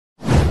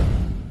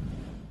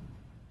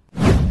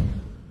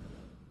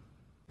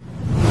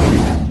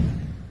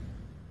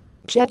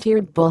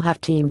GETTYRed Bull have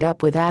teamed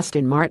up with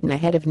Aston Martin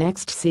ahead of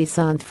next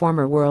seasonThe.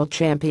 Former world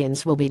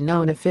champions will be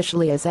known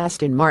officially as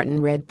Aston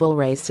Martin Red Bull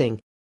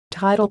Racing.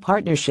 Title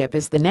partnership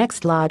is the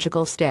next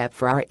logical step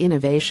for our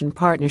innovation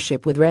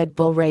partnership with Red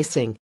Bull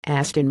Racing,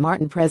 Aston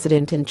Martin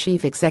President and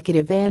Chief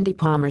Executive Andy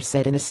Palmer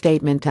said in a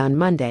statement on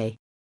Monday.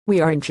 We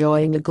are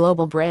enjoying the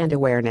global brand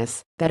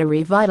awareness that a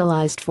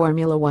revitalized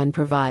Formula One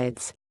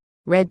provides.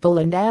 Red Bull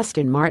and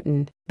Aston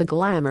Martin, the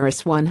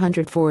glamorous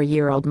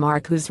 104-year-old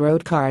marque whose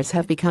road cars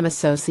have become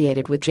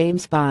associated with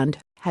James Bond,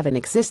 have an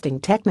existing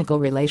technical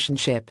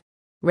relationship.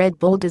 Red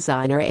Bull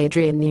designer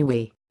Adrian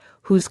Newey,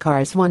 whose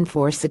cars won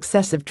 4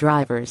 successive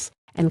drivers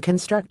and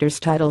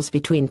constructors' titles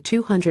between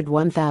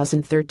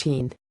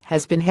 2001-2013,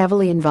 has been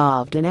heavily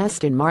involved in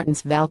Aston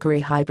Martin's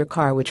Valkyrie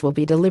hypercar, which will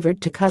be delivered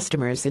to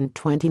customers in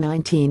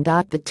 2019.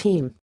 The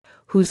team,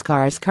 whose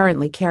cars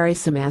currently carry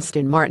some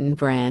Aston Martin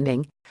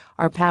branding,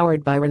 are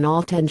powered by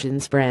Renault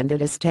engines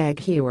branded as Tag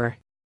Heuer.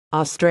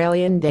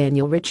 Australian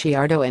Daniel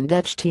Ricciardo and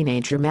Dutch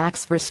teenager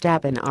Max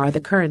Verstappen are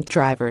the current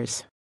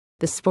drivers.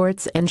 The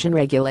sports engine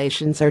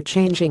regulations are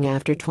changing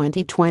after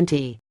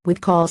 2020,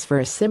 with calls for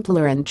a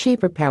simpler and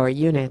cheaper power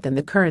unit than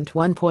the current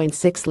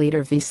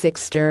 1.6-liter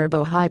V6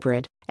 turbo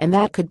hybrid, and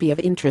that could be of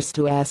interest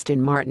to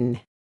Aston Martin.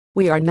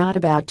 We are not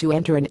about to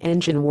enter an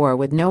engine war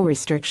with no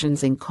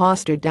restrictions in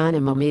cost or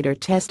dynamometer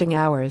testing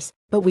hours,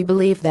 but we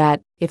believe that,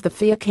 if the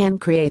FIA can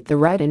create the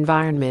right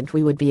environment,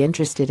 we would be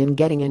interested in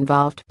getting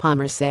involved,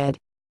 Palmer said.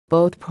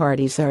 Both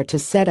parties are to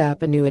set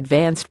up a new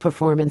advanced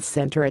performance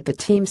center at the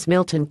team's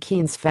Milton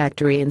Keynes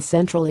factory in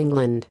central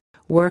England,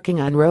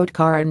 working on road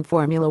car and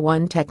Formula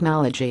One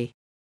technology.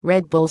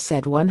 Red Bull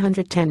said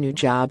 110 new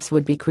jobs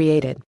would be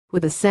created,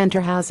 with the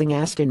center housing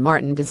Aston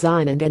Martin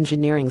design and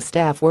engineering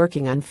staff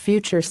working on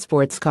future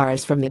sports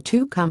cars from the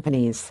two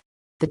companies.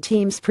 The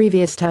team's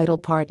previous title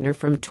partner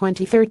from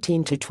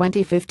 2013 to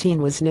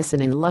 2015 was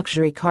Nissan in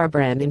luxury car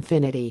brand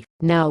Infiniti,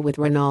 now with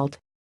Renault.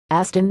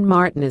 Aston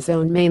Martin is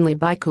owned mainly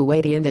by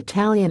Kuwaiti and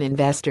Italian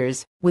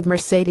investors, with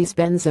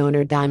Mercedes-Benz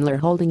owner Daimler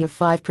holding a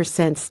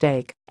 5%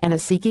 stake and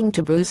is seeking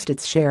to boost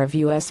its share of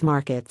U.S.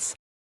 markets.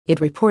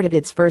 It reported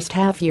its first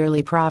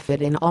half-yearly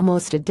profit in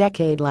almost a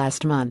decade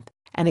last month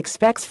and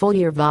expects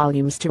full-year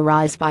volumes to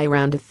rise by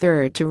around a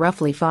third to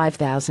roughly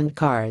 5,000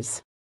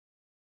 cars.